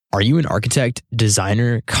Are you an architect,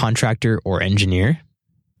 designer, contractor, or engineer?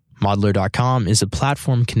 Modeler.com is a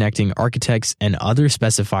platform connecting architects and other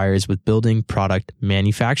specifiers with building product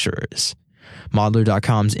manufacturers.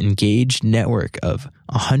 Modeler.com's engaged network of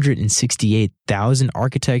 168,000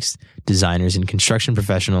 architects, designers, and construction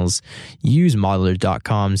professionals use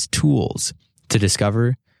Modeler.com's tools to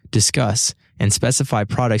discover, discuss, and specify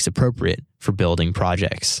products appropriate for building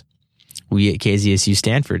projects. We at KZSU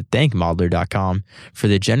Stanford thank Modeler.com for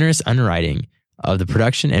the generous underwriting of the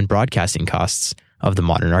production and broadcasting costs of The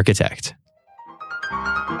Modern Architect.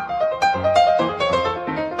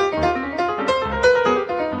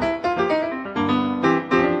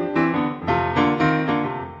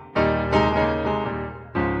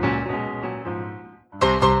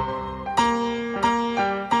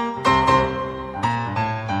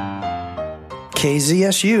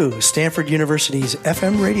 KZSU, Stanford University's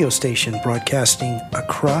FM radio station, broadcasting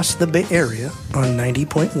across the Bay Area on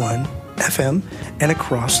 90.1 FM and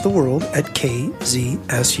across the world at kzsu.org.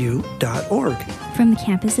 From the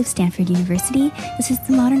campus of Stanford University, this is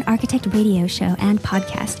the Modern Architect radio show and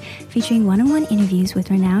podcast featuring one-on-one interviews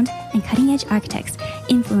with renowned and cutting-edge architects,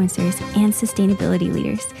 influencers, and sustainability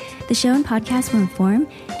leaders. The show and podcast will inform,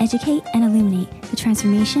 educate, and illuminate the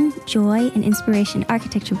transformation, joy, and inspiration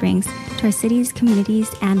architecture brings to our cities,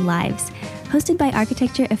 communities, and lives. Hosted by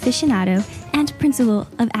architecture aficionado and principal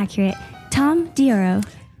of Accurate, Tom Dioro.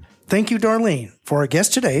 Thank you, Darlene. For our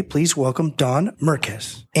guest today, please welcome Don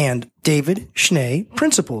Merkes and David Schnee,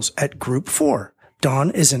 principals at Group 4. Don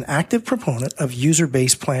is an active proponent of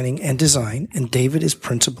user-based planning and design, and David is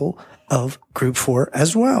principal of Group 4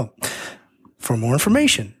 as well. For more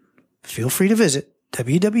information, feel free to visit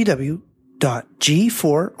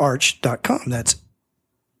www.g4arch.com. That's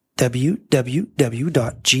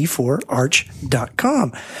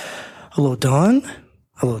www.g4arch.com. Hello, Don.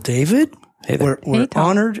 Hello, David. Hey there. We're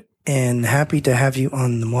honored and happy to have you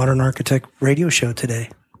on the Modern Architect radio show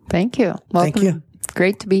today. Thank you. Welcome. Thank you. It's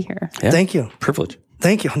great to be here. Yeah. Thank you. Privilege.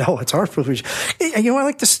 Thank you. No, it's our privilege. I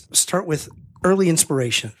like to start with early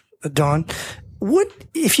inspiration. Don, what,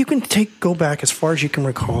 if you can go back as far as you can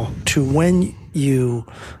recall to when you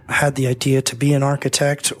had the idea to be an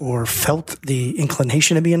architect or felt the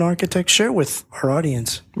inclination to be an architect, share with our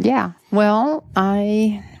audience. Yeah. Well,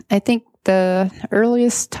 I think the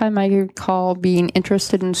earliest time I recall being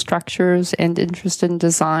interested in structures and interested in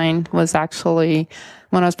design was actually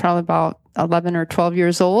when I was probably about 11 or 12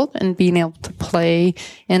 years old and being able to play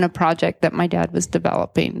in a project that my dad was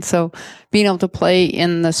developing. So being able to play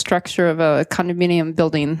in the structure of a condominium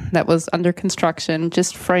building that was under construction,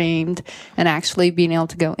 just framed, and actually being able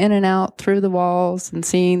to go in and out through the walls and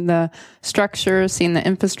seeing the structure, seeing the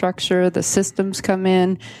infrastructure, the systems come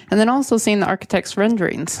in, and then also seeing the architect's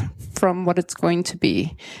renderings from what it's going to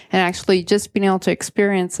be. And actually just being able to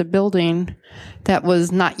experience a building that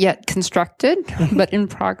was not yet constructed, but in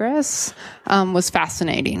progress, was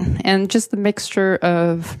fascinating. And just the mixture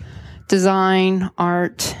of design,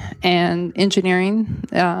 art, and engineering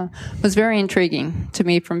was very intriguing to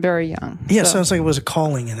me from very young. Yeah, so, sounds like it was a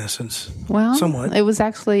calling in essence. Well, somewhat. It was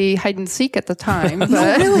actually hide and seek at the time. But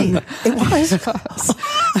No, really? It was?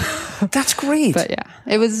 That's great. But yeah,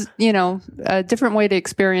 it was, a different way to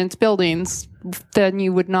experience buildings than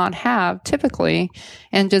you would not have typically,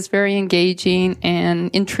 and just very engaging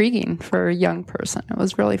and intriguing for a young person. It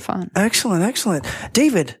was really fun. Excellent, excellent.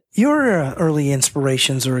 David, your early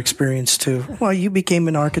inspirations or experience too. Well, you became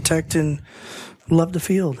an architect and loved the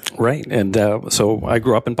field. Right. And so I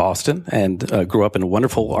grew up in Boston and grew up in a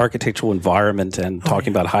wonderful architectural environment and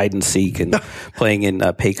talking about hide and seek and playing in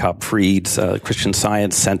Paycop Freed's Christian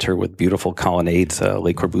Science Center with beautiful colonnades,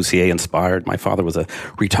 Le Corbusier inspired. My father was a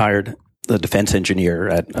retired defense engineer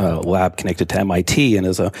at a lab connected to MIT, and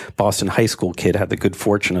as a Boston high school kid had the good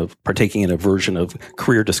fortune of partaking in a version of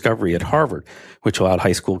career discovery at Harvard, which allowed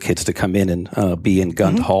high school kids to come in and be in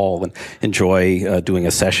Gund Hall and enjoy doing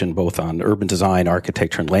a session both on urban design,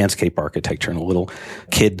 architecture, and landscape architecture. And a little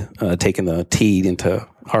kid taking the T into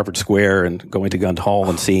Harvard Square and going to Gund Hall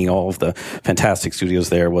and seeing all of the fantastic studios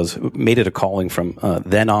there made it a calling from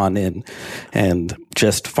then on in. And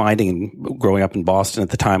just growing up in Boston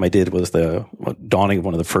at the time I did was the dawning of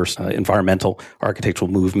one of the first environmental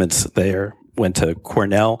architectural movements there. went to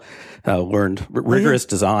Cornell, learned rigorous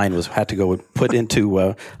design, had to go put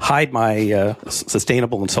into hide my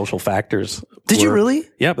sustainable and social factors. Did you really?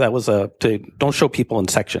 Yeah, that was to don't show people in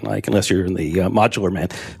section, like unless you're in the modular man,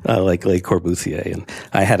 like Le Corbusier. And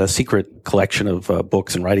I had a secret collection of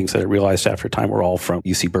books and writings that I realized after a time were all from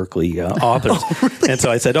UC Berkeley authors. Oh, really? And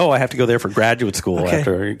so I said, I have to go there for graduate school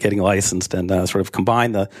after getting licensed, and sort of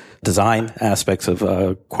combine the design aspects of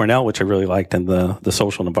Cornell, which I really liked, and the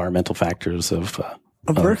social and environmental factors of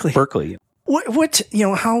Berkeley. What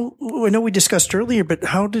how, I know we discussed earlier, but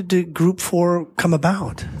how did the Group 4 come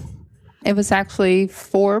about? It was actually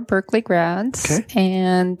 4 Berkeley grads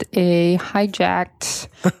and a hijacked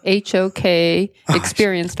HOK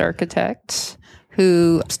experienced architect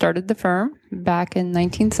who started the firm back in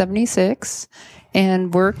 1976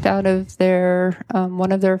 and worked out of their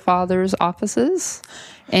one of their father's offices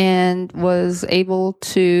and was able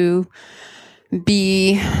to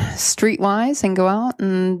be streetwise and go out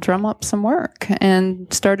and drum up some work, and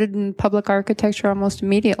started in public architecture almost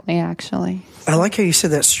immediately, actually. I like how you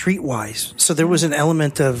said that, streetwise. So there was an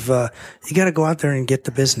element of you got to go out there and get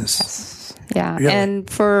the business. Yes. Yeah. Really? And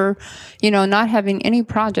for, not having any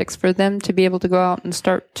projects, for them to be able to go out and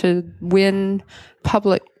start to win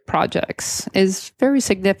public projects is very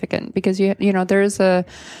significant, because there is a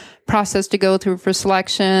process to go through for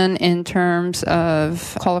selection in terms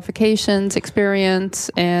of qualifications, experience,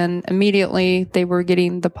 and immediately they were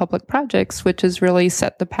getting the public projects, which has really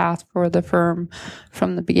set the path for the firm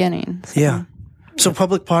from the beginning. So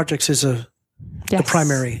public projects is the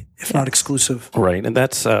primary, if not exclusive. Right. And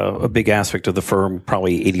that's a big aspect of the firm.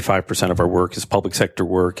 Probably 85% of our work is public sector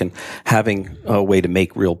work, and having a way to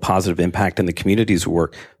make real positive impact in the communities we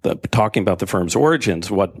work. Talking about the firm's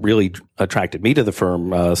origins, what really attracted me to the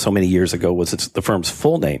firm so many years ago was the firm's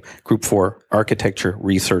full name. Group 4 Architecture,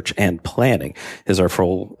 Research, and Planning is our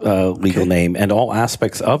full legal name. And all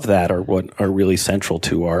aspects of that are what are really central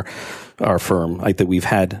to our firm. Like that we've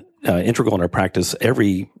had integral in our practice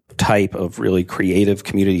every type of really creative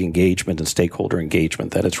community engagement and stakeholder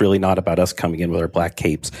engagement, that it's really not about us coming in with our black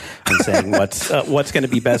capes and saying what's going to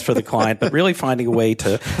be best for the client, but really finding a way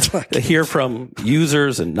to hear from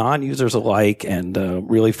users and non-users alike, and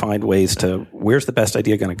really find ways to, where's the best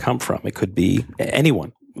idea going to come from? It could be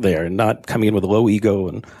anyone there, and not coming in with a low ego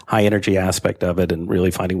and high energy aspect of it, and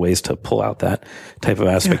really finding ways to pull out that type of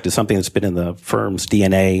aspect is something that's been in the firm's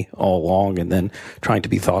DNA all along, and then trying to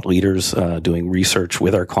be thought leaders, doing research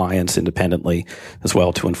with our clients independently as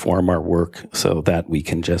well to inform our work so that we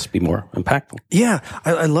can just be more impactful. Yeah.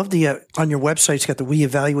 I love the, on your website, it's got we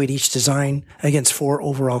evaluate each design against 4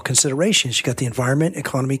 overall considerations. You got the environment,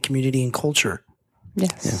 economy, community, and culture.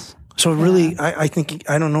 Yes. Yeah. So really, I think,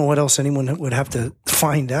 I don't know what else anyone would have to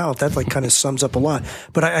find out. That kind of sums up a lot.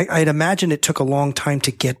 But I'd imagine it took a long time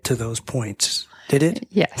to get to those points. Did it?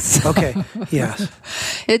 Yes. Okay. Yes.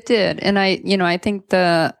 It did. And I think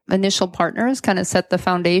the initial partners kind of set the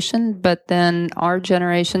foundation, but then our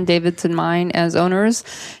generation, David's and mine as owners,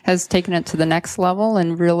 has taken it to the next level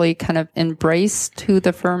and really kind of embraced who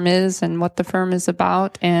the firm is and what the firm is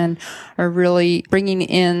about, and are really bringing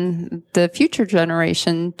in the future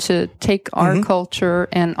generation to take our culture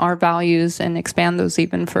and our values and expand those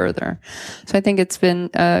even further. So I think it's been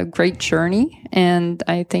a great journey. And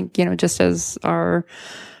I think, just as our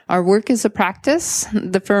work is a practice,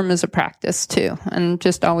 the firm is a practice too. And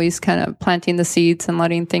just always kind of planting the seeds and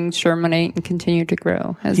letting things germinate and continue to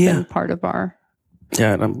grow has been part of our.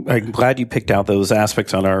 Yeah, and I'm glad you picked out those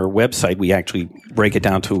aspects. On our website, we actually break it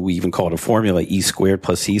down to, we even call it a formula, E squared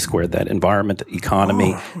plus C squared, that environment,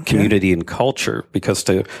 economy, community, and culture. Because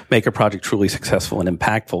to make a project truly successful and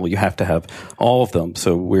impactful, you have to have all of them.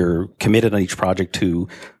 So we're committed on each project to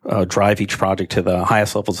drive each project to the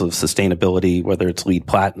highest levels of sustainability, whether it's LEED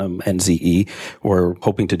Platinum, NZE. We're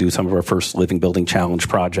hoping to do some of our first Living Building Challenge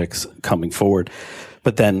projects coming forward.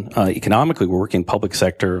 But then economically, we're working public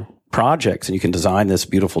sector projects, and you can design this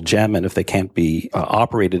beautiful gem, and if they can't be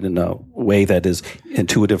operated in a way that is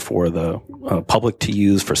intuitive for the public to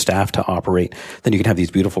use, for staff to operate, then you can have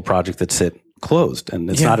these beautiful projects that sit closed, and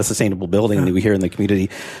it's not a sustainable building. And we hear in the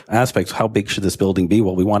community aspects, how big should this building be?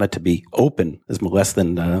 Well, we want it to be open, as less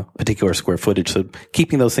than particular square footage. So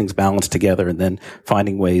keeping those things balanced together, and then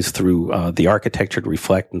finding ways through the architecture to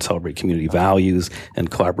reflect and celebrate community values,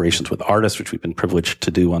 and collaborations with artists, which we've been privileged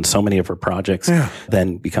to do on so many of our projects,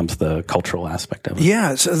 then becomes the cultural aspect of it.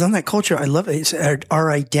 Yeah. So on that culture, I love it. It's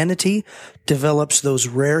our identity develops those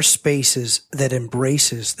rare spaces that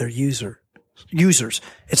embraces their users.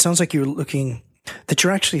 It sounds like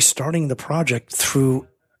you're actually starting the project through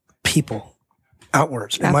people.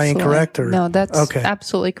 outwards. Am I incorrect? Or? No, that's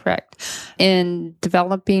absolutely correct. In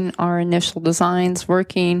developing our initial designs,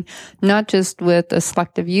 working not just with a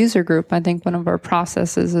selective user group, I think one of our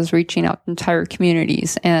processes is reaching out to entire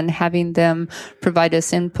communities and having them provide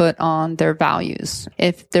us input on their values.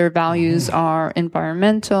 If their values are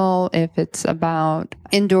environmental, if it's about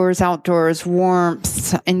indoors, outdoors,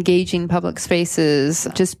 warmth, engaging public spaces,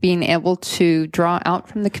 just being able to draw out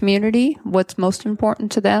from the community what's most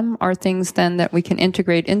important to them are things then that we can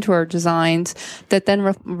integrate into our designs that then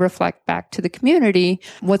reflect back to the community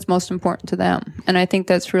what's most important to them. And I think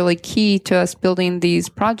that's really key to us building these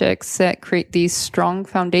projects that create these strong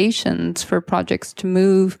foundations for projects to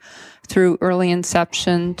move through early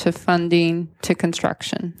inception to funding to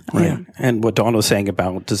construction. Right. And what Dawn was saying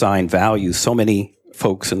about design values, so many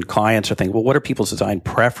folks and clients are thinking, well, what are people's design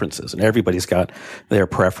preferences? And everybody's got their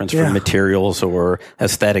preference for materials or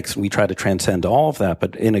aesthetics. And we try to transcend all of that.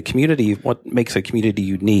 But in a community, what makes a community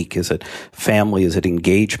unique? Is it family? Is it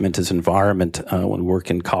engagement? Is environment? When we work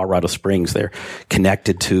in Colorado Springs, they're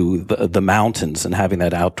connected to the mountains and having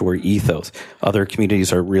that outdoor ethos. Other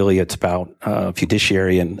communities are really, it's about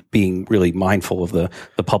fiduciary and being really mindful of the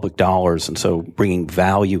public dollars. And so bringing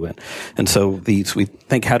value in. And so we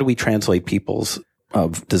think, how do we translate people's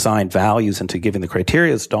of design values into giving the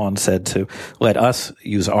criteria, as Dawn said, to let us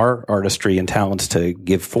use our artistry and talents to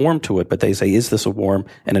give form to it. But they say, is this a warm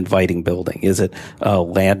and inviting building? Is it a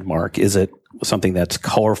landmark? Is it something that's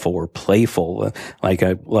colorful or playful? Like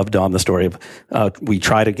I love, Dawn, the story of we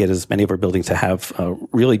try to get as many of our buildings to have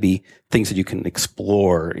really be things that you can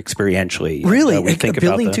explore experientially. Really? We think a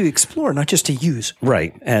building to explore, not just to use.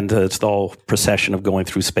 Right. And it's the whole procession of going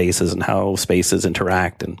through spaces and how spaces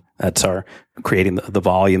interact. And that's our creating the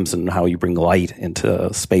volumes and how you bring light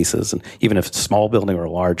into spaces. And even if it's a small building or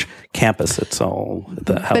a large campus, it's all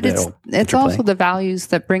how but it's also the values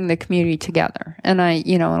that bring the community together. And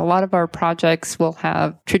in a lot of our projects will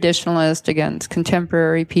have traditionalist against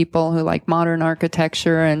contemporary people who like modern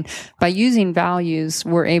architecture. And by using values,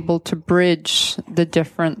 we're able to bridge the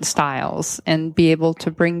different styles and be able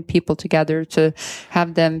to bring people together to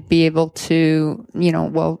have them be able to,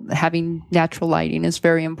 having natural lighting is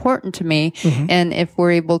very important to me. Mm-hmm. And if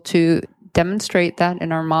we're able to demonstrate that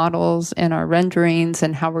in our models and our renderings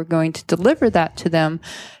and how we're going to deliver that to them,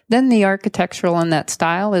 then the architectural and that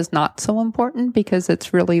style is not so important because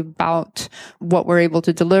it's really about what we're able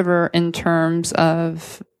to deliver in terms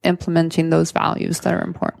of implementing those values that are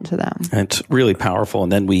important to them. And it's really powerful.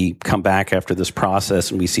 And then we come back after this process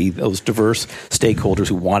and we see those diverse stakeholders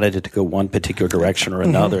who wanted it to go one particular direction or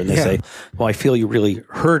another. And they say, well, I feel you really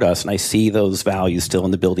heard us. And I see those values still in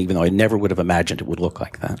the building, even though I never would have imagined it would look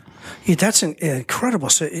like that. Yeah, that's incredible.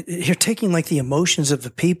 So you're taking like the emotions of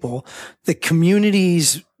the people, the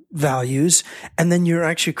community's values, and then you're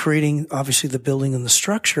actually creating obviously the building and the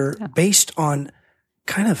structure based on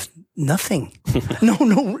kind of nothing. No,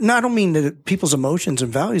 I don't mean that people's emotions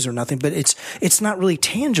and values are nothing, but it's not really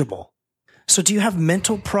tangible. So do you have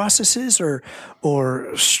mental processes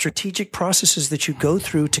or strategic processes that you go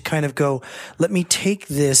through to kind of go, let me take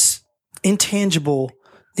these intangible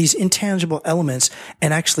elements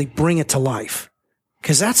and actually bring it to life?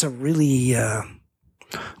 Because that's a really,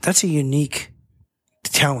 that's a unique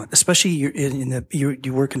talent, especially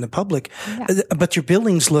you work in the public, but your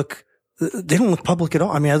buildings they don't look public at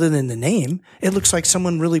all. I mean, other than the name, it looks like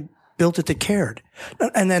someone really built it that cared.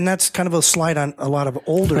 And then that's kind of a slide on a lot of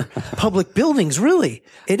older public buildings. Really,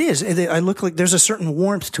 it is. I look like there's a certain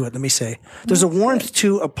warmth to it. Let me say there's a warmth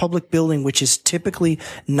to a public building, which is typically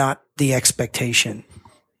not the expectation.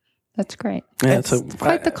 That's great. Yeah, it's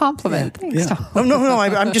quite the compliment. Yeah. Thanks, yeah. No.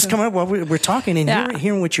 I'm just coming up while we're talking and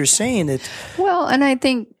hearing what you're saying. Well, and I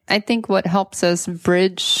think what helps us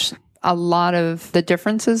bridge a lot of the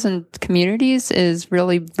differences in communities is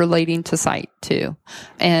really relating to site too.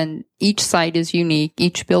 And each site is unique.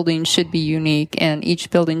 Each building should be unique and each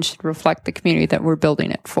building should reflect the community that we're building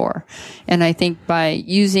it for. And I think by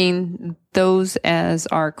using those as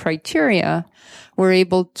our criteria, we're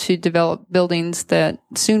able to develop buildings that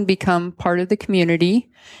soon become part of the community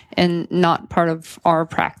and not part of our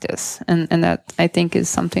practice. And that I think is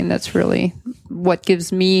something that's really what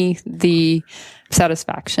gives me the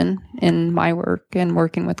satisfaction in my work and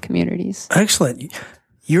working with communities. Excellent.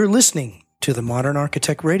 You're listening to the Modern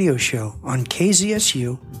Architect Radio Show on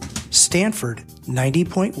KZSU, Stanford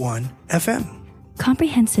 90.1 FM.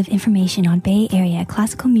 Comprehensive information on Bay Area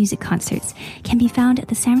classical music concerts can be found at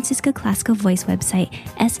the San Francisco Classical Voice website,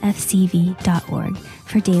 sfcv.org.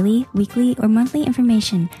 For daily, weekly, or monthly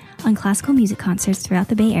information on classical music concerts throughout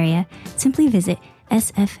the Bay Area, simply visit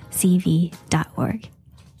sfcv.org.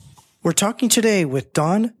 We're talking today with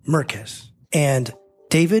Dawn Merkes. and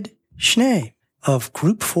David Schnee of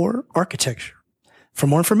Group 4 Architecture. For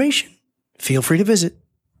more information, feel free to visit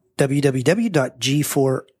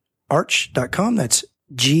www.g4arch.com. That's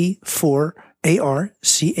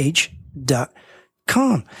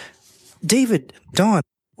G4ARCH.com. David, Don,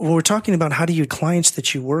 well, we're talking about how do you clients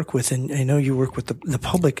that you work with, and I know you work with the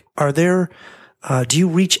public. Are there, do you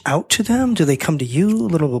reach out to them? Do they come to you? A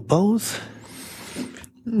little of both?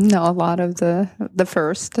 No, a lot of the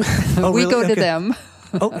first. Oh, we really? go to Okay. them.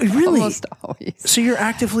 Oh, really? Almost always. So you're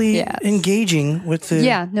actively engaging with the...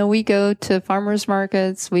 Yeah, no, we go to farmers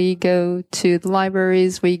markets, we go to the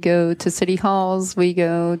libraries, we go to city halls, we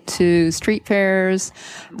go to street fairs.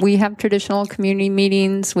 We have traditional community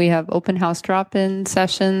meetings. We have open house drop-in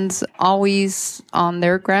sessions, always on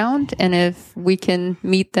their ground. And if we can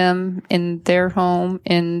meet them in their home,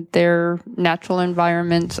 in their natural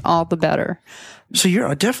environment, all the better. So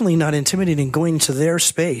you're definitely not intimidating going to their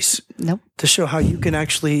space. Nope. To show how you can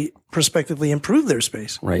actually prospectively improve their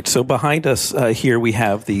space. Right. So behind us here, we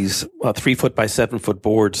have these 3 foot by 7 foot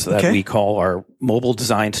boards that we call our mobile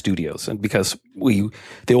design studios. And because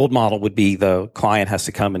the old model would be the client has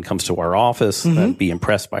to comes to our office and be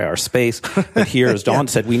impressed by our space. But here, as Dawn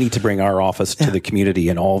said, we need to bring our office to the community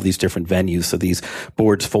in all of these different venues. So these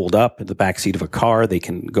boards fold up in the backseat of a car. They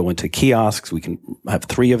can go into kiosks. We can have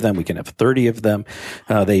 3 of them. We can have 30 of them.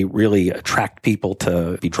 They really attract people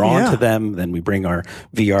to be drawn to them. Then we bring our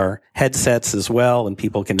VR headsets as well, and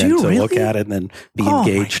people can then look at it and then be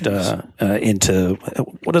engaged into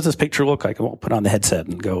what does this picture look like? We'll put on the headset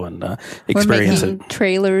and go and experience We're making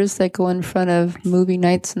trailers that go in front of movie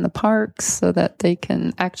nights in the parks so that they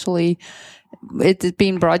can actually, it's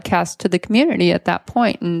being broadcast to the community at that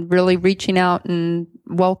point and really reaching out and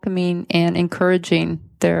welcoming and encouraging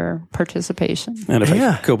their participation. And if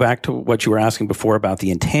I go back to what you were asking before about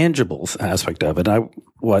the intangibles aspect of it, I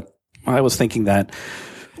was thinking that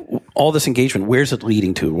all this engagement, where's it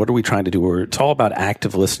leading to? What are we trying to do? It's all about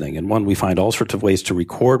active listening. And we find all sorts of ways to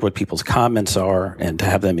record what people's comments are and to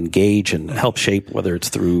have them engage and help shape, whether it's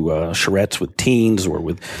through charrettes with teens or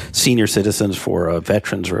with senior citizens for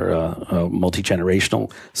veterans or a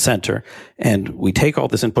multi-generational center. And we take all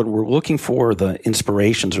this input. We're looking for the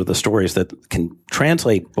inspirations or the stories that can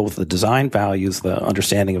translate both the design values, the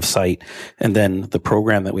understanding of site, and then the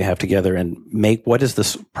program that we have together and make what is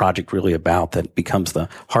this project really about that becomes the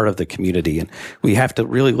heart of the community. And we have to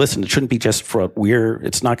really listen. It shouldn't be just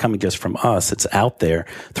it's not coming just from us. It's out there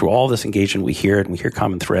through all this engagement. We hear it and we hear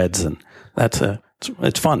common threads, and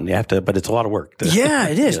it's fun. You have to, but it's a lot of work. Yeah,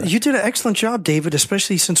 it is. You did an excellent job, David,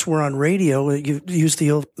 especially since we're on radio. You used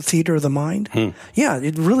the old theater of the mind. Yeah,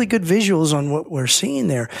 really good visuals on what we're seeing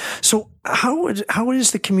there. So how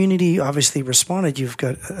is the community obviously responded? You've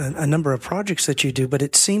got a number of projects that you do, but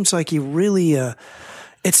it seems like you really,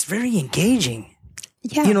 it's very engaging.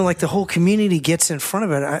 Yeah. Like the whole community gets in front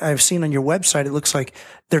of it. I've seen on your website, it looks like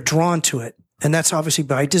they're drawn to it. And that's obviously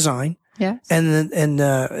by design. Yes. And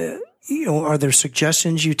are there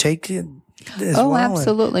suggestions you take as well?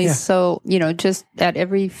 Absolutely. So, just at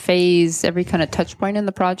every phase, every kind of touch point in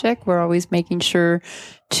the project, we're always making sure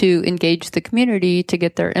to engage the community to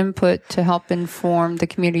get their input to help inform the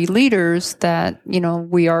community leaders that,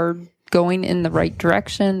 we are going in the right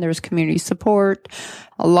direction. There's community support.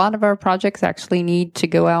 A lot of our projects actually need to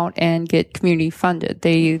go out and get community funded.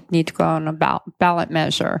 They need to go on a ballot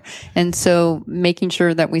measure. And so making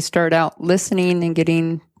sure that we start out listening and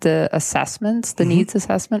getting the assessments, the needs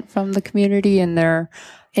assessment from the community and their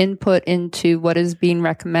input into what is being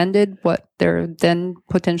recommended, what they're then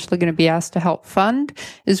potentially going to be asked to help fund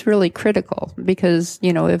is really critical because,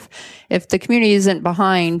 if the community isn't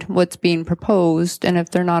behind what's being proposed and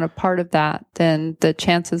if they're not a part of that, then the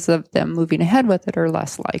chances of them moving ahead with it are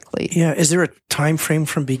less likely. Yeah. Is there a time frame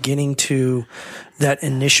from beginning to that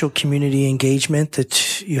initial community engagement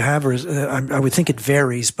that you have? Or I would think it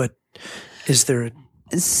varies, but is there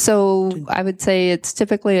So I would say it's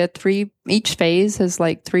typically each phase is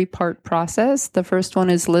like 3-part process. The first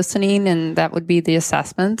one is listening, and that would be the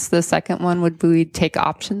assessments. The second one would be take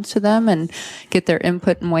options to them and get their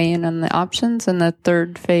input and weigh in on the options. And the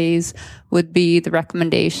third phase would be the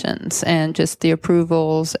recommendations and just the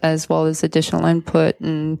approvals as well as additional input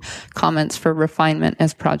and comments for refinement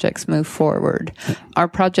as projects move forward. Our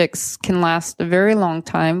projects can last a very long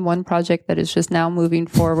time. One project that is just now moving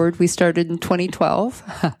forward, we started in 2012.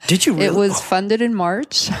 Did you really? It was funded in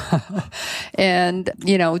March. And,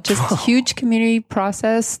 just a huge community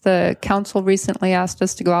process. The council recently asked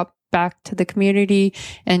us to go out back to the community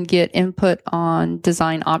and get input on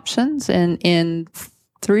design options. And in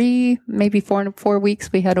maybe 4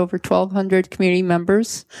 weeks, we had over 1,200 community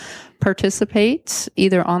members participate,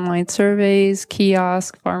 either online surveys,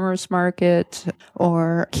 kiosk, farmers market,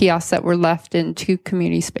 or kiosks that were left in 2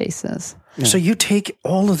 community spaces. Yeah. So you take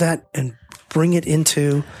all of that and bring it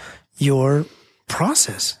into your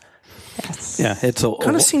process. Yes. Yeah, it's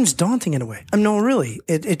kind of seems daunting in a way. No, really,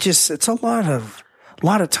 it's a lot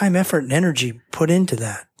of time, effort, and energy put into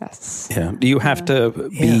that. Yes. Yeah. You have to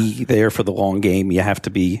be there for the long game. You have to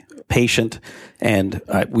be patient. And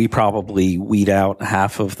we probably weed out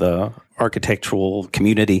half of the architectural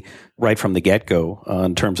community right from the get-go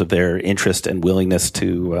in terms of their interest and willingness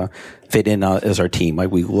to fit in as our team.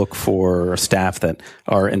 We look for staff that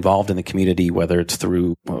are involved in the community, whether it's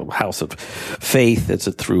through a house of faith, it's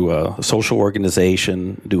through a social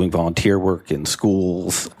organization, doing volunteer work in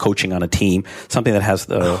schools, coaching on a team, something that has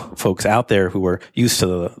the folks out there who are used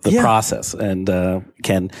to the process and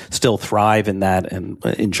can still thrive in that and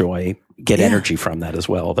get energy from that as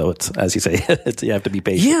well, though it's, as you say, you have to be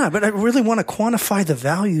patient. Yeah, but I really want to quantify the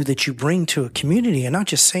value that you bring to a community, and not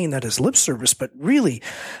just saying that as lip service, but really,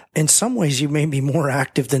 in some ways, you may be more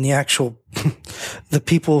active than the actual, the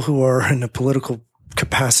people who are in a political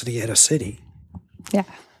capacity at a city. Yeah.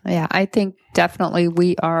 Yeah, I think definitely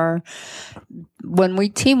we are, when we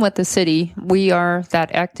team with the city, we are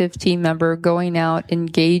that active team member going out,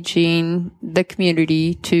 engaging the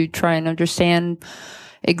community to try and understand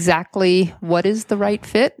exactly what is the right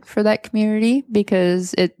fit for that community,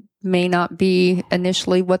 because it may not be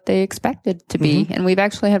initially what they expected to be. Mm-hmm. And we've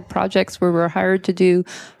actually had projects where we're hired to do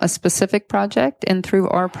a specific project, and through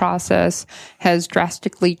our process has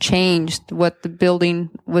drastically changed what the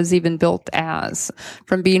building was even built as.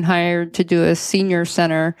 From being hired to do a senior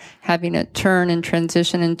center, having it turn and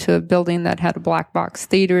transition into a building that had a black box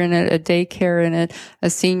theater in it, a daycare in it, a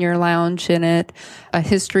senior lounge in it, a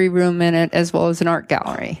history room in it, as well as an art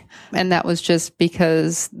gallery. And that was just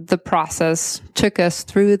because the process took us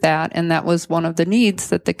through that. And that was one of the needs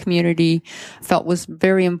that the community felt was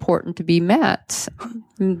very important to be met.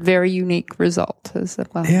 Very unique result as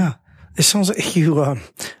well. Yeah. It sounds like you,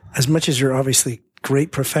 as much as you're obviously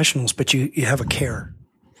great professionals, but you have a care.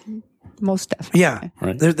 Most definitely. Yeah.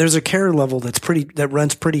 Right. There's a care level that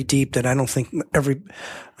runs pretty deep that I don't think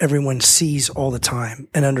everyone sees all the time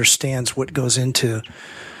and understands what goes into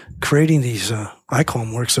creating these, I call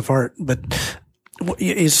them works of art, but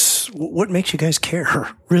what makes you guys care,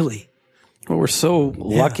 really? Well, we're so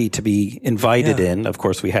lucky to be invited in. Of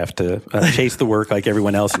course, we have to chase the work like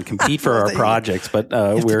everyone else and compete for our projects, but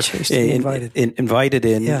we're invited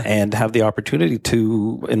in and have the opportunity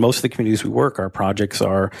to, in most of the communities we work, our projects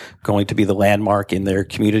are going to be the landmark in their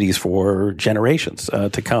communities for generations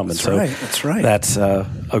to come. That's and so right. That's right. That's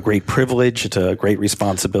a great privilege. It's a great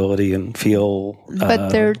responsibility and feel. But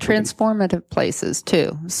they're transformative places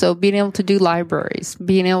too. So being able to do libraries,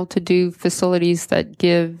 being able to do facilities that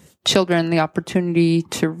give children the opportunity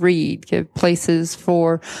to read, give places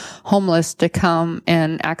for homeless to come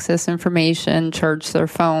and access information, charge their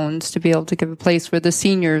phones, to be able to give a place where the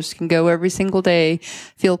seniors can go every single day,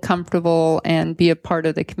 feel comfortable and be a part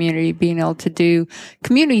of the community, being able to do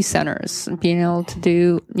community centers, being able to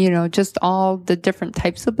do, just all the different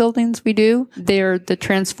types of buildings we do. They're the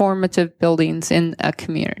transformative buildings in a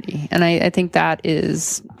community. And I think that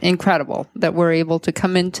is incredible that we're able to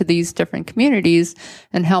come into these different communities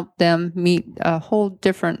and help them meet a whole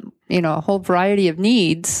different, a whole variety of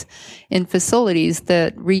needs in facilities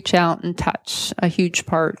that reach out and touch a huge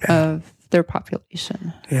part of their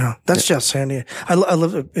population. Yeah, that's just Sandy. I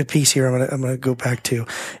love a piece here. I'm gonna go back to.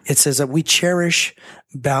 It says that we cherish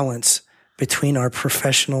balance between our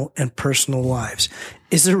professional and personal lives.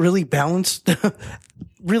 Is there really balance?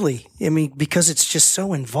 Really? I mean, because it's just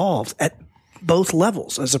so involved at both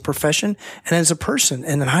levels, as a profession and as a person.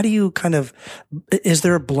 And how do you is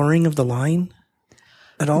there a blurring of the line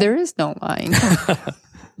at all? There is no line.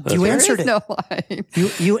 You answered it. There is no line.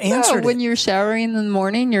 You answered it. When you're showering in the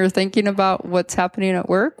morning, you're thinking about what's happening at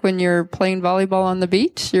work. When you're playing volleyball on the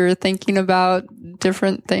beach, you're thinking about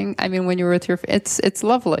different things. I mean, when you're with it's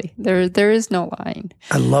lovely. There is no line.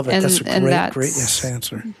 I love it. That's a great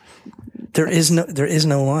answer. There is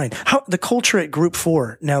no line. How the culture at Group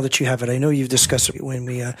 4, now that you have it, I know you've discussed it when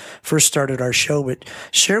we first started our show, but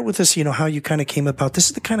share with us, how you kind of came about. This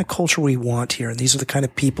is the kind of culture we want here, and these are the kind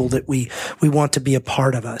of people that we want to be a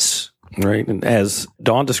part of us. Right. And as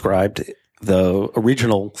Dawn described, the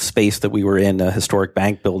original space that we were in, a historic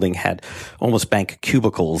bank building, had almost bank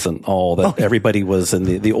cubicles and all that. Everybody was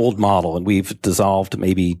in the old model, and we've dissolved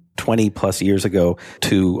maybe 20 plus years ago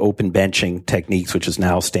to open benching techniques, which is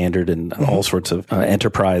now standard in all sorts of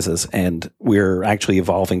enterprises. And we're actually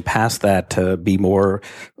evolving past that to be more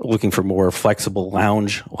looking for more flexible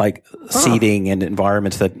lounge-like seating and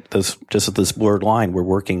environments that just at this blurred line, we're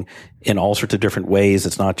working in all sorts of different ways.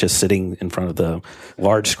 It's not just sitting in front of the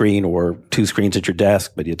large screen or two screens at your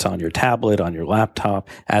desk, but it's on your tablet, on your laptop,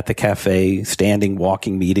 at the cafe, standing,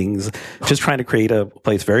 walking meetings, just trying to create a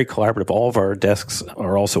place very collaborative. All of our desks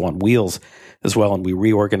are also on wheels as well, and we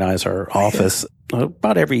reorganize our office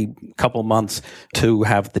about every couple of months to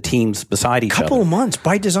have the teams beside each other. Couple of months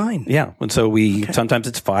by design. Yeah. And so sometimes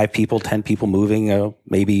it's 5 people, 10 people moving.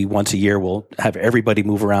 Maybe once a year we'll have everybody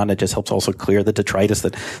move around. It just helps also clear the detritus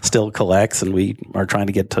that still collects. And we are trying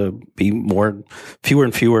to get to be fewer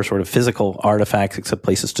and fewer sort of physical artifacts, except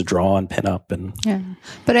places to draw and pin up. Yeah.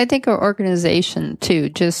 But I think our organization too,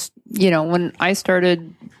 just, when I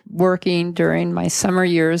started working during my summer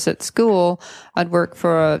years at school, I'd work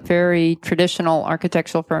for a very traditional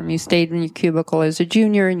architectural firm. You stayed in your cubicle as a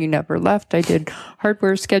junior and you never left. I did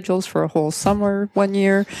hardware schedules for a whole summer one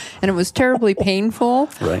year, and it was terribly painful.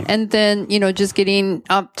 Right. And then, just getting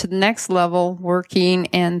up to the next level, working,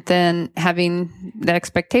 and then having the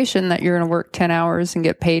expectation that you're going to work 10 hours and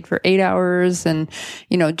get paid for 8 hours, and,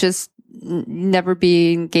 just never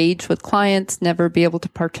be engaged with clients, never be able to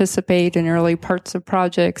participate in early parts of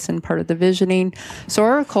projects and part of the visioning. So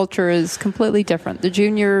our culture is completely different. The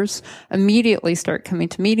juniors immediately start coming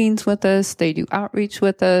to meetings with us. They do outreach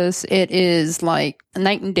with us. It is like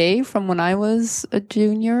night and day from when I was a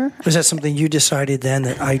junior. Was that something you decided then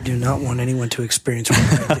that I do not want anyone to experience what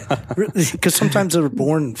I did? Because sometimes they're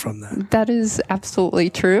born from that. That is absolutely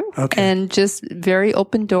true. Okay. And just very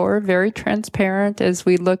open door, very transparent as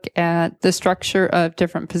we look at the structure of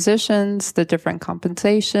different positions, the different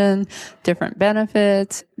compensation, different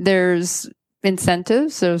benefits. There's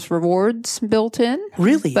incentives, there's rewards built in.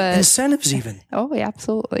 Really? Incentives even? Oh, yeah,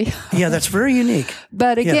 absolutely. Yeah, that's very unique.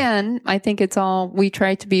 But again, I think we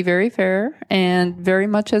try to be very fair and very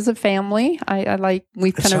much as a family.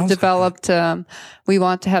 We've kind of developed, we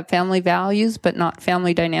want to have family values, but not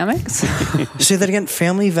family dynamics. Say that again,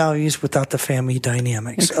 family values without the family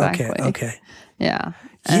dynamics. Exactly. Okay. Yeah.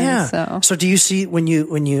 Yeah. So do you see when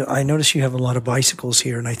you I notice you have a lot of bicycles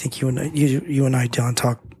here, and I think you and I, John,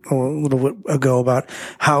 talked a little bit ago about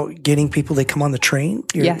how getting people, they come on the train.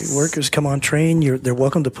 Your workers come on train. They're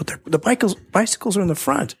welcome to put the bicycles are in the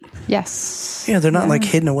front. Yes. Yeah, they're not like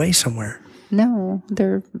hidden away somewhere. No,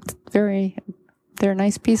 they're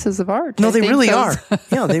nice pieces of art. No, they really are.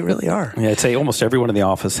 Yeah, they really are. Yeah, I'd say almost everyone in the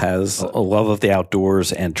office has a love of the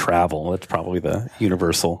outdoors and travel. That's probably the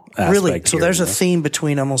universal aspect. Really? So here. there's a theme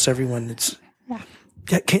between almost everyone.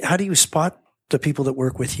 How do you spot the people that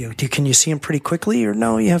work with you? Can you see them pretty quickly, or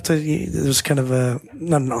no? You have to. There's kind of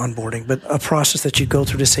not an onboarding, but a process that you go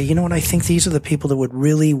through to say, you know what? I think these are the people that would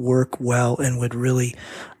really work well and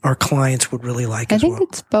our clients would really like as well. I think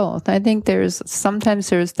it's both. I think sometimes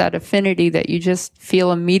there's that affinity that you just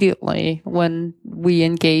feel immediately when we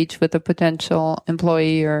engage with a potential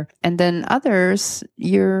employee, and then others,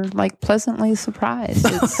 you're like pleasantly surprised.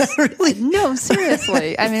 It's, really? No,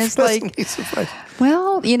 seriously. I mean, it's like, surprised.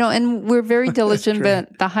 Well, and we're very diligent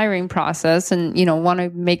about the hiring process and, want to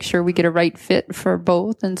make sure we get a right fit for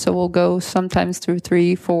both. And so we'll go sometimes through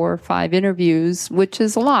 3, 4, 5 interviews, which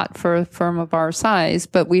is a lot for a firm of our size,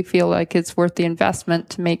 but we feel like it's worth the investment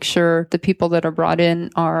to make sure the people that are brought in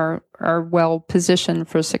are well positioned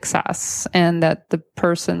for success, and that the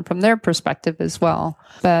person from their perspective as well.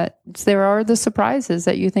 But there are the surprises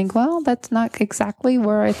that you think, well, that's not exactly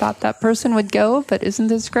where I thought that person would go, but isn't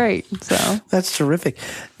this great? So that's terrific.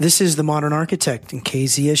 This is The Modern Architect in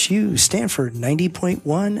KZSU, Stanford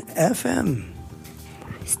 90.1 FM.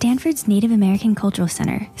 Stanford's Native American Cultural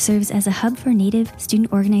Center serves as a hub for Native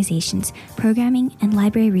student organizations, programming, and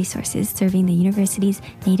library resources serving the university's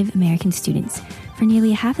Native American students. For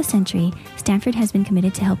nearly half a century, Stanford has been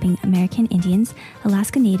committed to helping American Indians,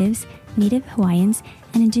 Alaska Natives, Native Hawaiians,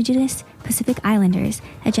 and Indigenous Pacific Islanders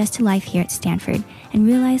adjust to life here at Stanford and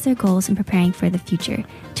realize their goals in preparing for the future.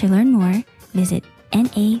 To learn more, visit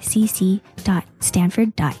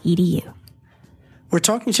nacc.stanford.edu. We're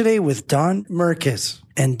talking today with Don Merkes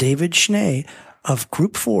and David Schnee of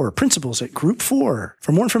Group 4, principals at Group 4.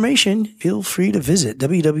 For more information, feel free to visit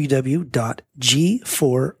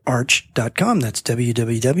www.g4arch.com. That's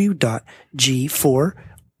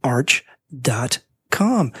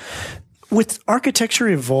www.g4arch.com. With architecture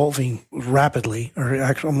evolving rapidly, or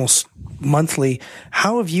actually almost monthly,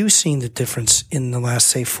 how have you seen the difference in the last,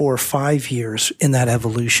 say, 4 or 5 years in that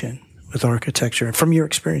evolution with architecture from your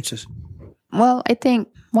experiences? Well, I think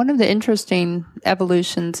one of the interesting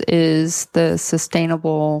evolutions is the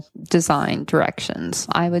sustainable design directions.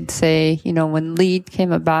 I would say, when LEED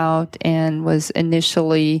came about and was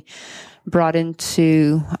initially brought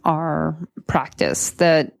into our practice,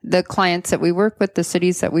 that the clients that we work with, the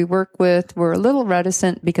cities that we work with, were a little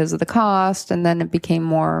reticent because of the cost, and then it became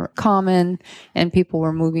more common and people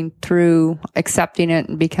were moving through accepting it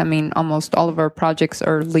and becoming almost all of our projects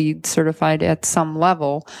are LEED certified at some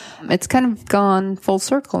level. It's kind of gone full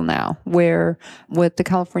circle now, where with the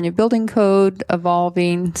California Building Code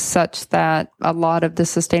evolving such that a lot of the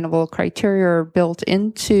sustainable criteria are built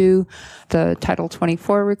into the Title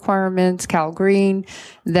 24 requirements, Cal Green,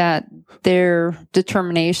 that their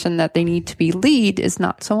determination that they need to be LEED is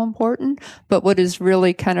not so important. But what is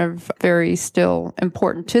really kind of very still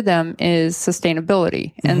important to them is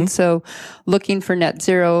sustainability. Mm-hmm. And so looking for net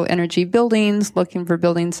zero energy buildings, looking for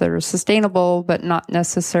buildings that are sustainable, but not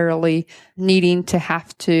necessarily needing to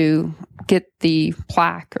have to get the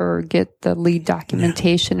plaque or get the LEED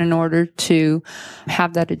documentation in order to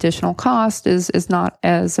have that additional cost is not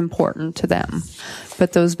as important to them.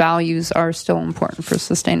 But those values are still important for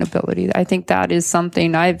sustainability. I think that is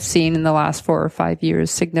something I've seen in the last 4 or 5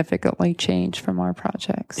 years significantly change from our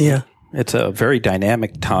projects. Yeah. It's a very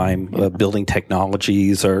dynamic time. Building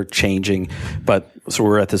technologies are changing, so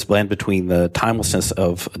we're at this blend between the timelessness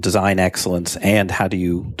of design excellence and how do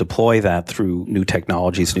you deploy that through new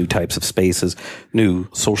technologies, new types of spaces, new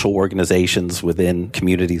social organizations within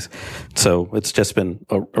communities. So it's just been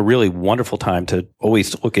a really wonderful time to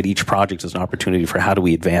always look at each project as an opportunity for how do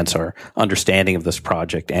we advance our understanding of this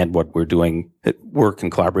project and what we're doing at work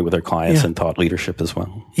and collaborate with our clients and thought leadership as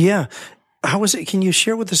well. Yeah. How was it? Can you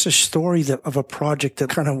share with us a story of a project that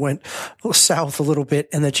kind of went south a little bit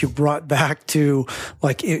and that you brought back to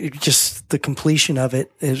just the completion of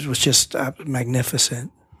it? It was just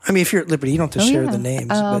magnificent. I mean, if you're at liberty, you don't have to share the names,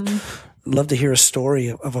 but I'd love to hear a story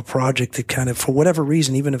of a project that kind of, for whatever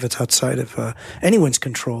reason, even if it's outside of anyone's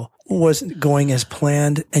control, wasn't going as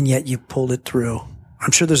planned and yet you pulled it through. I'm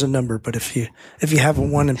sure there's a number, but if you have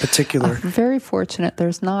one in particular. I'm very fortunate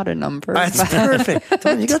there's not a number. That's perfect.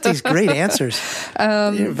 You got these great answers.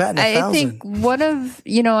 You're batting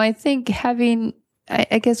 1,000. I think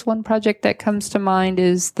I guess one project that comes to mind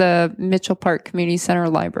is the Mitchell Park Community Center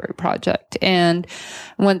Library project, and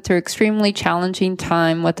went through extremely challenging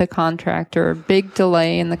time with the contractor, big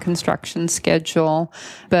delay in the construction schedule,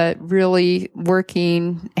 but really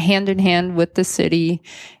working hand in hand with the city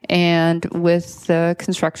and with the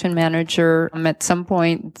construction manager. At some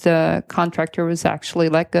point, the contractor was actually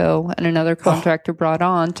let go and another contractor brought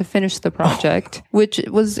on to finish the project, which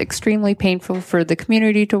was extremely painful for the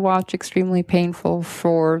community to watch, extremely painful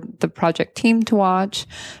for the project team to watch.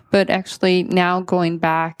 But actually now going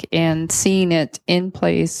back and seeing it in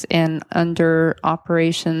place and under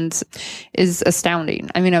operations is astounding.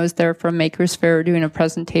 I mean, I was there for Makers Fair doing a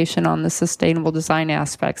presentation on the sustainable design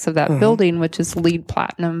aspects of that building, which is LEED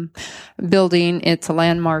Platinum building. It's a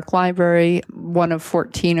landmark library, one of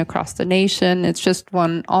 14 across the nation. It's just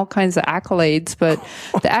won all kinds of accolades, but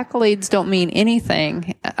the accolades don't mean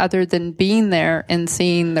anything other than being there and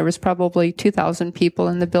seeing there was probably 2,000 people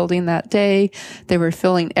in the building that day. They were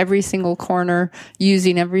filling every single corner,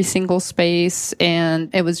 using every single space, and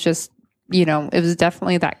it was just, it was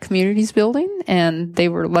definitely that community's building, and they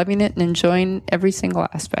were loving it and enjoying every single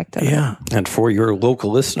aspect of it. Yeah. And for your local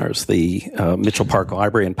listeners, the Mitchell Park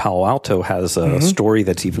Library in Palo Alto has a story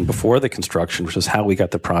that's even before the construction, which is how we got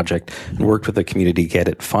the project and worked with the community to get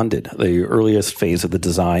it funded. The earliest phase of the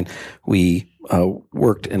design, we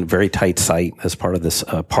worked in a very tight site as part of this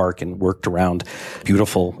park and worked around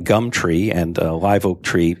beautiful gum tree and live oak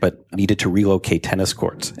tree, but needed to relocate tennis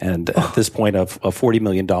courts. And at this point, a $40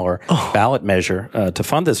 million ballot measure to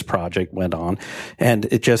fund this project went on. And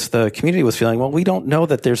the community was feeling, well, we don't know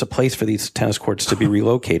that there's a place for these tennis courts to be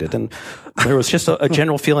relocated. And there was just a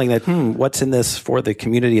general feeling that, what's in this for the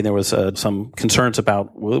community? And there was some concerns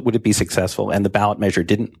about, would it be successful? And the ballot measure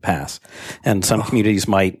didn't pass. And some communities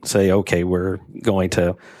might say, okay, we're going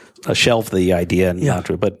to shelve the idea and not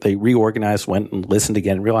do it. But they reorganized, went and listened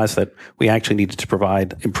again, and realized that we actually needed to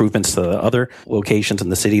provide improvements to the other locations in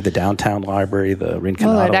the city, the downtown library, the Rinconado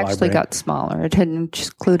Well, it library. actually got smaller. It had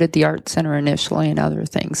included the art center initially and other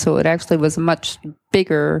things. So it actually was a much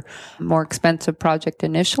bigger, more expensive project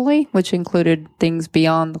initially, which included things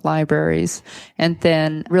beyond the libraries, and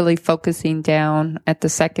then really focusing down at the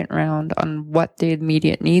second round on what the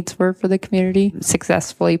immediate needs were for the community.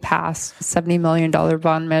 Successfully passed a $70 million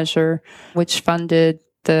bond measure, which funded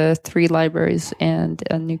the 3 libraries and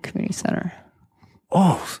a new community center.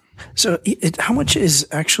 Oh, so how much is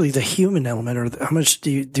actually the human element, or how much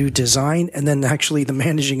do you do design and then actually the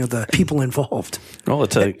managing of the people involved? Well,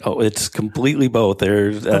 it's completely both.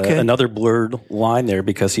 There's another blurred line there,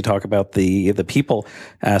 because you talk about the people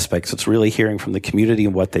aspects. It's really hearing from the community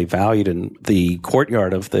and what they valued. And the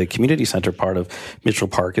courtyard of the community center part of Mitchell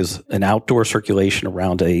Park is an outdoor circulation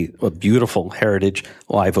around a beautiful heritage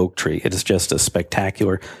live oak tree. It is just a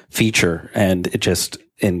spectacular feature, and it just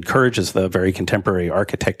encourages the very contemporary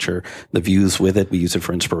architecture, the views with it. We use it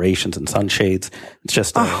for inspirations and sunshades. It's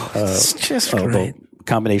just a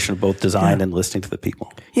combination of both design and listening to the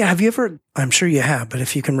people. Yeah. Have you ever, I'm sure you have, but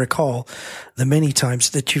if you can recall the many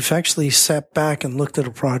times that you've actually sat back and looked at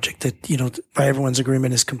a project that, you know, by everyone's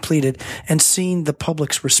agreement is completed, and seen the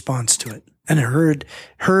public's response to it, and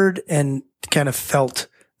heard and kind of felt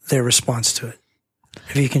their response to it.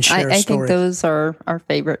 If you can share a story. I think those are our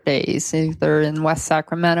favorite days. Either in West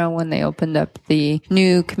Sacramento when they opened up the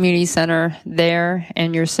new community center there,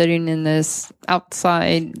 and you're sitting in this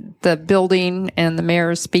outside the building and the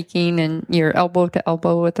mayor is speaking, and you're elbow to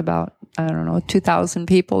elbow with about, 2,000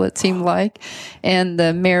 people, it seemed like. And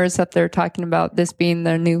the mayor's up there talking about this being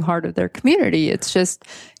the new heart of their community. It's just,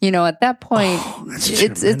 at that point,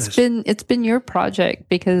 it's been your project,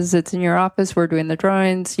 because it's in your office. We're doing the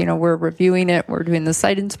drawings, we're reviewing it. We're doing the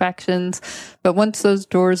site inspections. But once those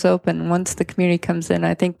doors open, once the community comes in,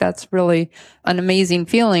 I think that's really an amazing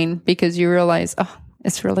feeling, because you realize,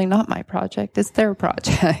 it's really not my project. It's their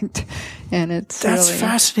project. And that's really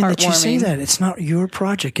fascinating that you say that. It's not your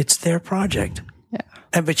project. It's their project.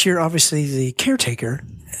 Yeah. But you're obviously the caretaker.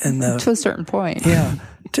 To a certain point. Yeah.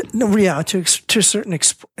 To a certain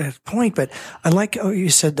point. But I like how you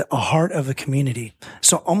said a heart of a community.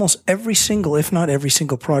 So almost every single, if not every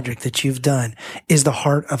single project that you've done is the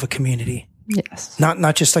heart of a community. Yes.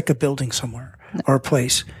 Not just like a building somewhere or a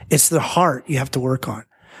place. It's the heart you have to work on.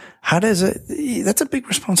 How does it? That's a big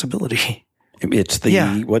responsibility. It's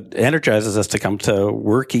what energizes us to come to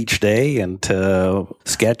work each day and to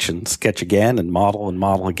sketch again and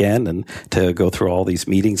model again, and to go through all these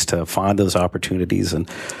meetings to find those opportunities. And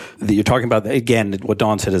you're talking about, again, what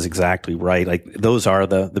Dawn said is exactly right. Like, those are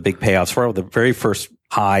the big payoffs. For the very first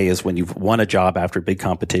high is when you've won a job after a big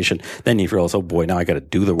competition. Then you realize, oh boy, now I got to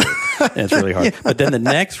do the work. And it's really hard. But then the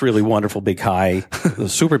next really wonderful big high, the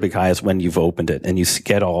super big high, is when you've opened it and you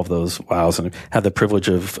get all of those wows. And have the privilege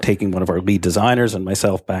of taking one of our lead designers and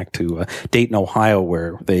myself back to Dayton, Ohio,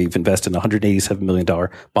 where they've invested in a $187 million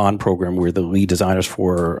bond program. We're the lead designers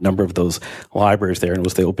for a number of those libraries there. And it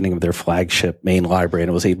was the opening of their flagship main library. And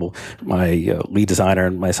it was my lead designer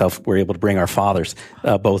and myself were able to bring our fathers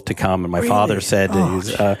both to come. And my father said,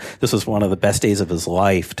 this was one of the best days of his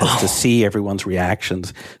life to see everyone's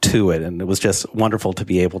reactions to it. And it was just wonderful to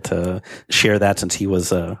be able to share that, since he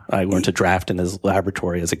was, I learned to draft in his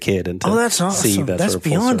laboratory as a kid. And to that's awesome. See that that's sort of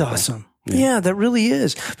beyond awesome. Yeah, that really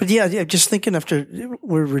is. But just thinking after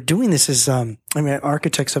we're doing this is,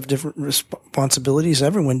 architects have different responsibilities.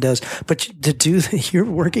 Everyone does. But to do that, you're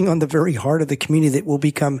working on the very heart of the community that will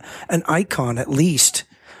become an icon, at least,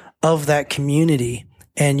 of that community.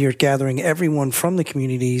 And you're gathering everyone from the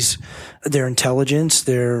communities, their intelligence,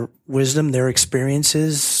 their wisdom, their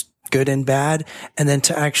experiences, good and bad, and then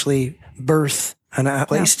to actually birth a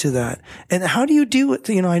place to that. And how do you do it?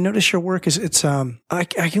 I notice your work I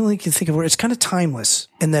can only think of it. It's kind of timeless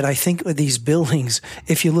in that I think with these buildings,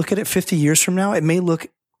 if you look at it 50 years from now, it may look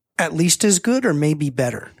at least as good or maybe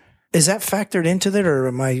better. Is that factored into that, or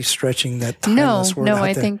am I stretching that timeless word out there?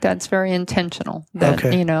 I think that's very intentional. That,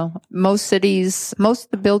 most cities, most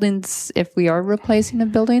of the buildings, if we are replacing a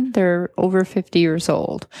building, they're over 50 years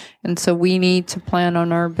old. And so we need to plan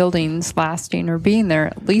on our buildings lasting or being there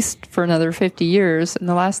at least for another 50 years. And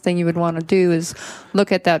the last thing you would want to do is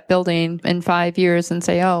look at that building in 5 years and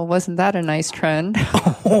say, oh, wasn't that a nice trend?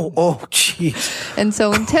 Geez. And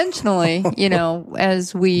so intentionally,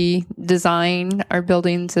 as we design our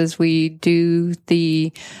buildings, as we do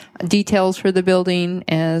the details for the building,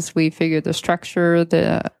 as we figure the structure,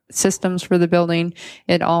 the systems for the building,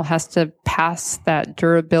 it all has to pass that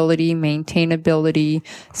durability, maintainability,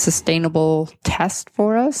 sustainable test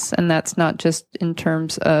for us. And that's not just in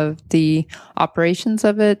terms of the operations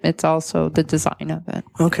of it, it's also the design of it.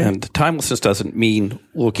 Okay. And timelessness doesn't mean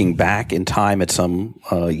looking back in time at some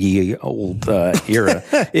ye old era.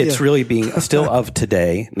 It's really being still of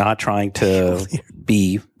today, not trying to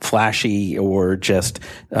be flashy or just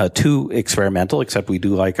too experimental, except we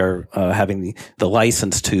do like our having the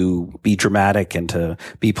license to be dramatic and to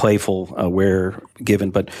be playful where given.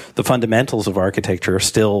 But the fundamentals of architecture are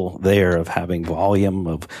still there, of having volume,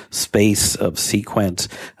 of space, of sequence,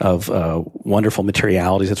 of wonderful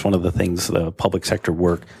materialities. That's one of the things the public sector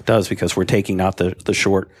work does, because we're taking not the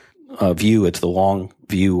short view, it's the long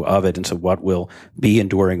view of it. And so what will be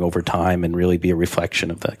enduring over time and really be a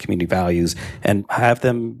reflection of the community values and have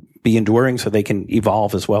them be enduring so they can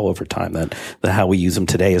evolve as well over time. That how we use them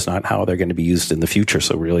today is not how they're going to be used in the future.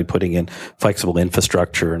 So really putting in flexible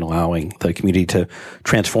infrastructure and allowing the community to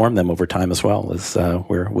transform them over time as well as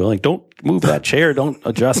we're willing. Don't move that chair. Don't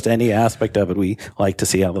adjust any aspect of it. We like to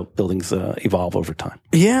see how the buildings evolve over time.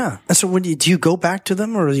 Yeah. And so do you go back to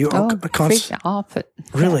them, or are you often?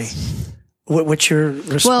 Really? Yes. What's your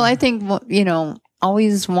response? Well, I think,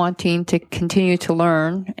 always wanting to continue to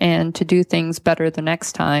learn and to do things better the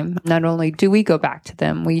next time. Not only do we go back to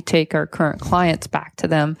them, we take our current clients back to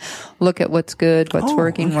them, look at what's good, what's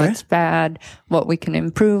working, what's bad, what we can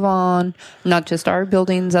improve on, not just our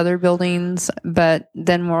buildings, other buildings, but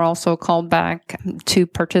then we're also called back to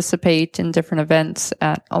participate in different events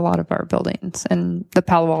at a lot of our buildings. And the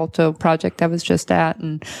Palo Alto project I was just at,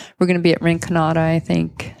 and we're going to be at Rinconada, I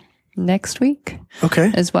think, next week.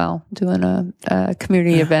 Okay. As well, doing a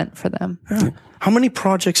community event for them. Yeah. How many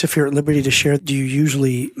projects, if you're at liberty to share, do you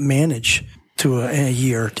usually manage to a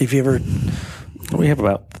year? Have you ever? We have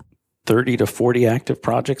about 30 to 40 active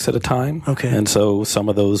projects at a time. Okay. And so some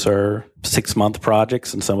of those are 6-month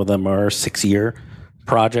projects and some of them are 6-year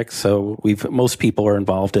projects. So most people are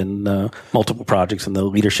involved in multiple projects in the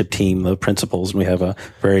leadership team, the principals, and we have a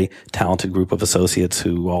very talented group of associates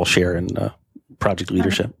who all share in project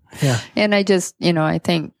leadership. Yeah. And I just, I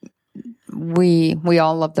think we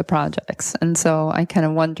all love the projects. And so I kind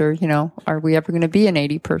of wonder, are we ever going to be an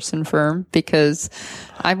 80-person firm? Because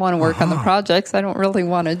I want to work on the projects. I don't really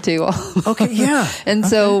want to do all. Okay, yeah. And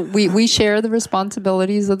so we share the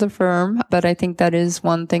responsibilities of the firm, but I think that is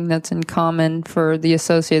one thing that's in common for the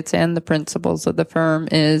associates and the principals of the firm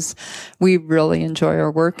is we really enjoy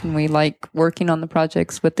our work and we like working on the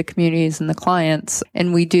projects with the communities and the clients.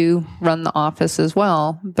 And we do run the office as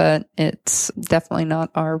well, but it's definitely not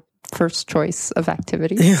our first choice of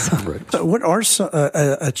activities. Yeah. Right. So what are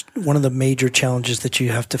one of the major challenges that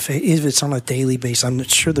you have to face? If it's on a daily basis, I'm not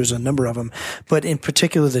sure there's a number of them, but in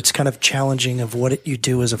particular, that's kind of challenging of what you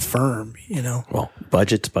do as a firm. Well,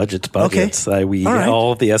 budgets. Okay.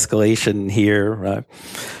 All of the escalation here.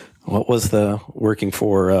 What was the working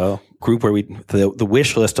for group where the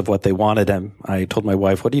wish list of what they wanted? And I told my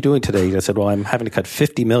wife, "What are you doing today?" I said, "Well, I'm having to cut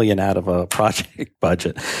 $50 million out of a project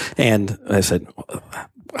budget." And I said,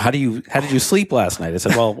 how did you sleep last night? I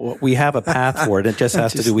said, well, we have a path for it. It just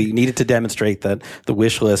has to do, we needed to demonstrate that the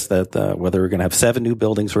wish list, that whether we're going to have 7 new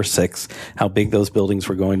buildings or 6, how big those buildings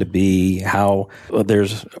were going to be, how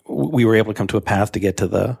we were able to come to a path to get to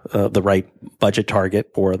the right budget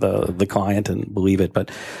target for the client and believe it. But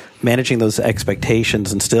managing those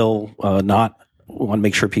expectations and still not want to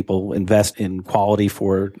make sure people invest in quality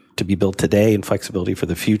to be built today and flexibility for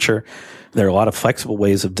the future. There are a lot of flexible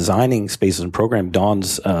ways of designing spaces and program.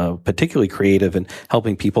 Dawn's particularly creative in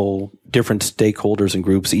helping people, different stakeholders and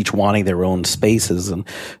groups, each wanting their own spaces. And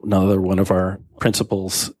another one of our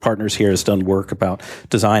principals partners here has done work about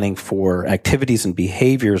designing for activities and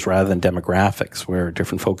behaviors rather than demographics, where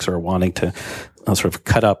different folks are wanting to sort of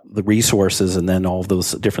cut up the resources, and then all of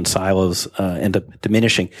those different silos end up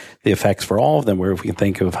diminishing the effects for all of them, where if we can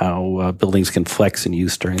think of how buildings can flex in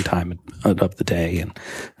use during time of the day and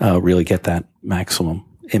really get that maximum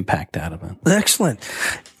impact out of it. Excellent.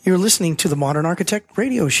 You're listening to the Modern Architect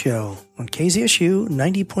Radio Show on KZSU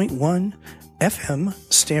 90.1 FM,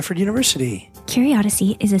 Stanford University.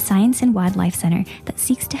 Curiosity is a science and wildlife center that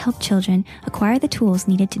seeks to help children acquire the tools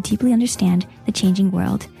needed to deeply understand the changing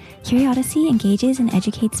world. Curiosity engages and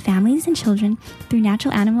educates families and children through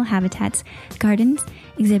natural animal habitats, gardens,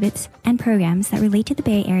 exhibits, and programs that relate to the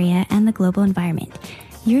Bay Area and the global environment.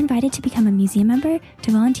 You're invited to become a museum member,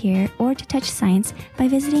 to volunteer, or to touch science by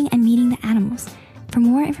visiting and meeting the animals. For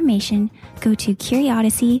more information, go to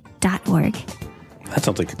curiosity.org. That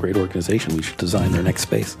sounds like a great organization. We should design their next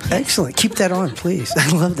space. Excellent. Keep that on, please.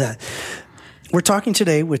 I love that. We're talking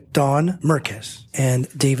today with Dawn Merkes and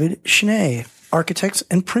David Schnee, architects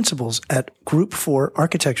and principals at Group 4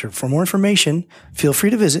 Architecture. For more information, feel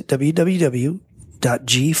free to visit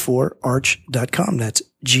www.g4arch.com. That's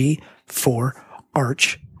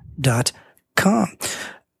g4arch.com.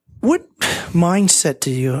 What mindset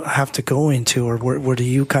do you have to go into, or where do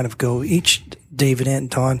you kind of go, each David and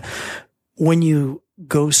Dawn, when you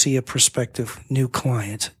go see a prospective new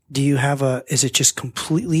client, do you have is it just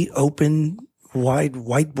completely open, wide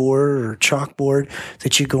whiteboard or chalkboard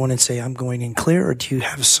that you go in and say, I'm going in clear? Or do you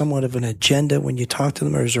have somewhat of an agenda when you talk to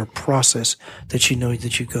them? Or is there a process that you know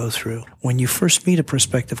that you go through when you first meet a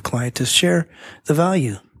prospective client to share the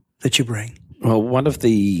value that you bring? Well,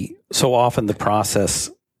 so often the process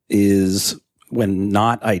is, when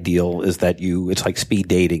not ideal, is that it's like speed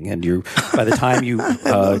dating, and by the time you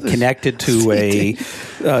connected to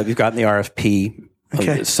you've gotten the RFP,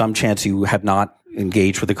 okay, some chance you have not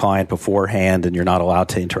engaged with the client beforehand, and you're not allowed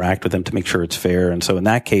to interact with them to make sure it's fair. And so in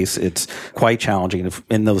that case, it's quite challenging.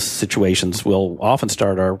 In those situations, we'll often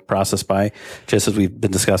start our process by, just as we've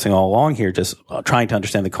been discussing all along here, just trying to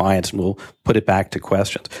understand the clients, and we'll put it back to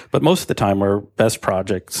questions. But most of the time, our best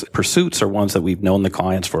projects pursuits are ones that we've known the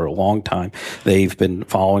clients for a long time. They've been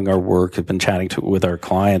following our work, have been chatting with our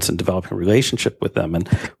clients and developing a relationship with them. And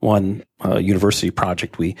one university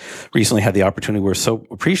project we recently had the opportunity, we're so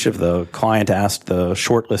appreciative. The client asked the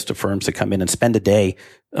short list of firms to come in and spend a day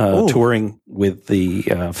touring with the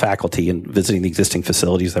faculty and visiting the existing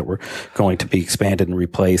facilities that were going to be expanded and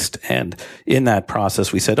replaced. And in that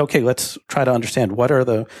process, we said, okay, let's try to understand what are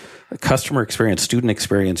the customer experience, student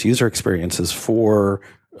experience, user experiences for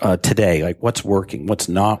today, like what's working, what's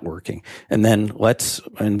not working. And then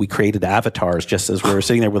we created avatars just as we were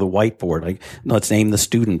sitting there with a whiteboard, like let's name the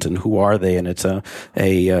student and who are they. And it's a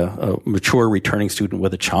mature returning student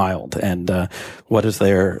with a child. And what is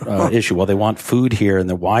their issue? Well, they want food here and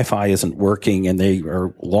their Wi-Fi isn't working and they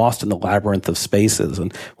are lost in the labyrinth of spaces.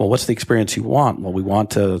 And well, what's the experience you want? Well, we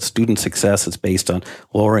want student success that's based on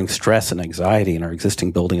lowering stress and anxiety, and our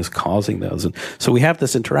existing building is causing those. And so we have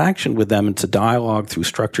this interaction with them. It's a dialogue through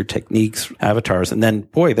structured techniques, avatars, and then,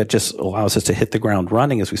 boy, that just allows us to hit the ground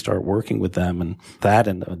running as we start working with them. And that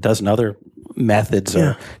and a dozen other methods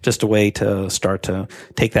are just a way to start to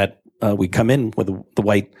take that. We come in with the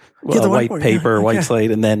white paper, white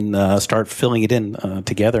slate, and then start filling it in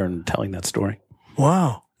together and telling that story.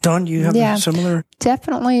 Wow. Dawn, you have a similar?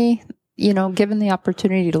 Definitely. Given the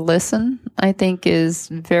opportunity to listen, I think is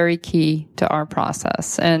very key to our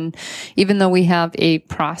process. And even though we have a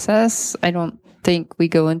process, I don't think we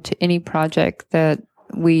go into any project that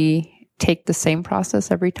we take the same process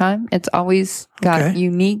every time. It's always got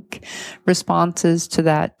unique responses to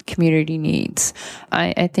that community needs.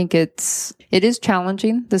 I think it is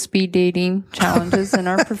challenging, the speed dating challenges in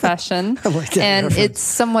our profession. And it's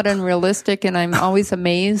somewhat unrealistic. And I'm always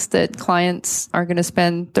amazed that clients are going to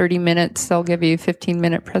spend 30 minutes. They'll give you a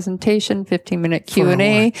 15-minute presentation, 15-minute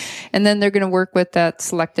Q&A, and then they're going to work with that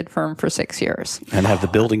selected firm for 6 years. And have the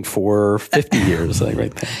building for 50 years,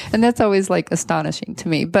 right there. And that's always astonishing to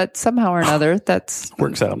me. But somehow or another,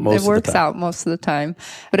 works out most of the time.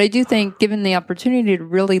 But I do think, given the opportunity to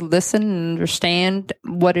really listen and understand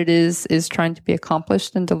what it is trying to be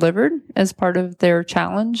accomplished and delivered as part of their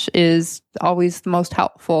challenge, is always the most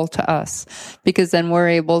helpful to us, because then we're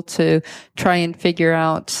able to try and figure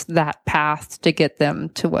out that path to get them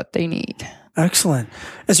to what they need. Excellent.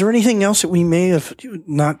 Is there anything else that we may have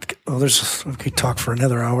not? We could talk for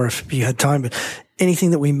another hour if you had time, but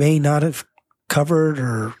anything that we may not have covered,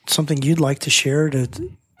 or something you'd like to share to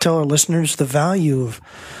tell our listeners the value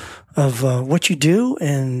of what you do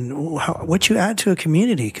and what you add to a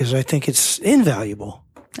community? Because I think it's invaluable.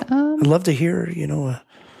 I'd love to hear,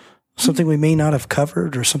 something we may not have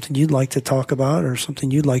covered, or something you'd like to talk about, or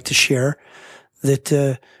something you'd like to share that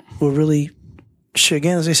will really,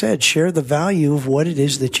 again, as I said, share the value of what it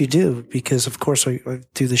is that you do. Because, of course, I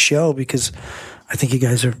do the show because I think you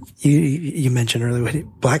guys are, you mentioned earlier,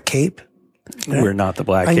 Black Cape. We're not the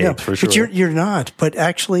Black Capes, for sure. But you're not. But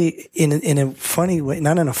actually, in a funny way,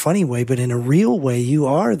 not in a funny way, but in a real way, you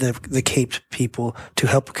are the Cape people to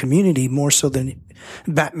help a community more so than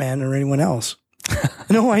Batman or anyone else.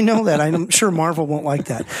 No, I know that. I'm sure Marvel won't like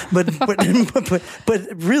that. But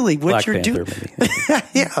really, what Black you're doing,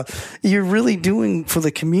 you're really doing for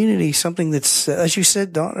the community something that's, as you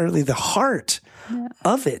said, Dawn, earlier, the heart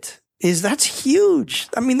of it that's huge.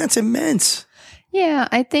 I mean, that's immense. Yeah,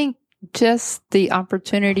 I think just the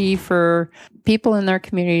opportunity for people in their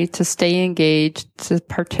community to stay engaged, to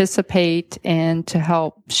participate, and to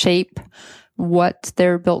help shape what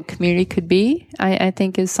their built community could be, I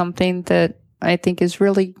think is something that I think is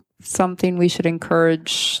really something we should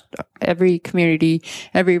encourage every community,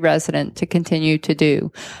 every resident to continue to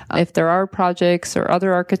do. If there are projects or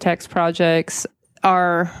other architects' projects,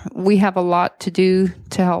 we have a lot to do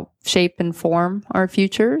to help shape and form our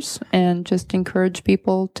futures, and just encourage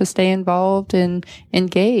people to stay involved and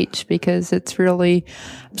engage, because it's really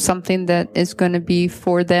something that is going to be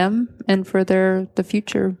for them and for the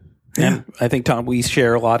future. Yeah. And I think, Tom, we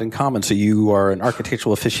share a lot in common. So you are an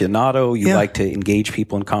architectural aficionado. You like to engage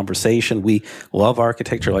people in conversation. We love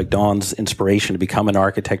architecture, like Dawn's inspiration to become an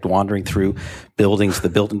architect, wandering through buildings, the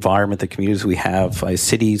built environment, the communities we have.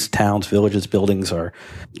 Cities, towns, villages, buildings are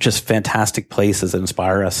just fantastic places that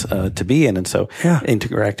inspire us to be in. And so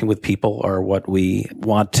interacting with people are what we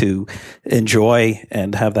want to enjoy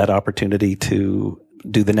and have that opportunity to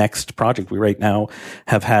do the next project. We right now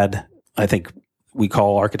have had, I think, we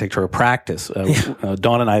call architecture a practice.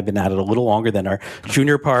 Dawn and I have been at it a little longer than our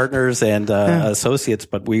junior partners and associates,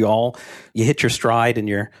 but you hit your stride and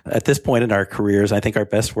you're at this point in our careers. I think our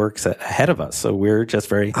best work's ahead of us. So we're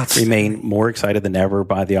just remain more excited than ever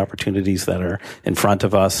by the opportunities that are in front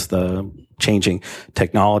of us, the changing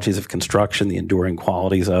technologies of construction, the enduring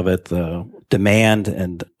qualities of it, the demand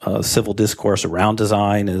and civil discourse around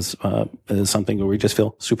design is something where we just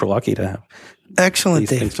feel super lucky to have. Excellent,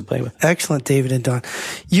 David. Things to play with. Excellent, David and Don.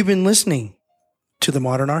 You've been listening to The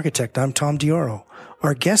Modern Architect. I'm Tom Dioro.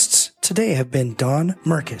 Our guests today have been Don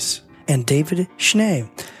Merkes and David Schnee,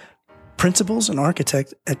 principals and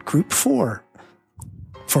architect at Group 4.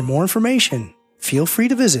 For more information, feel free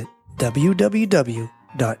to visit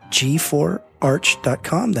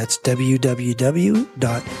www.g4arch.com. That's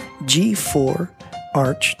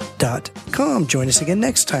www.g4arch.com. Join us again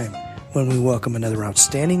next time when we welcome another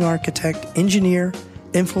outstanding architect, engineer,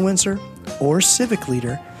 influencer, or civic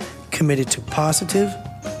leader committed to positive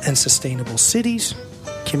and sustainable cities,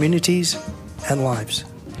 communities, and lives.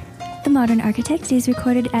 The Modern Architect is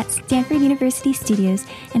recorded at Stanford University Studios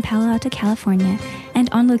in Palo Alto, California, and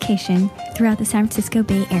on location throughout the San Francisco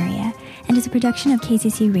Bay Area, and is a production of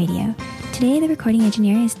KZSU Radio. Today, the recording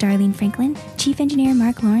engineer is Darlene Franklin, chief engineer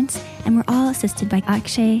Mark Lawrence, and we're all assisted by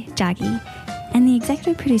Akshay Jaggi. And the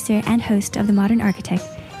executive producer and host of The Modern Architect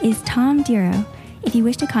is Tom Dioro. If you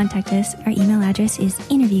wish to contact us, our email address is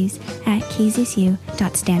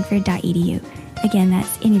interviews@kzsu.stanford.edu. Again,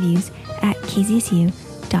 that's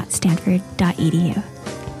interviews@kzsu.stanford.edu.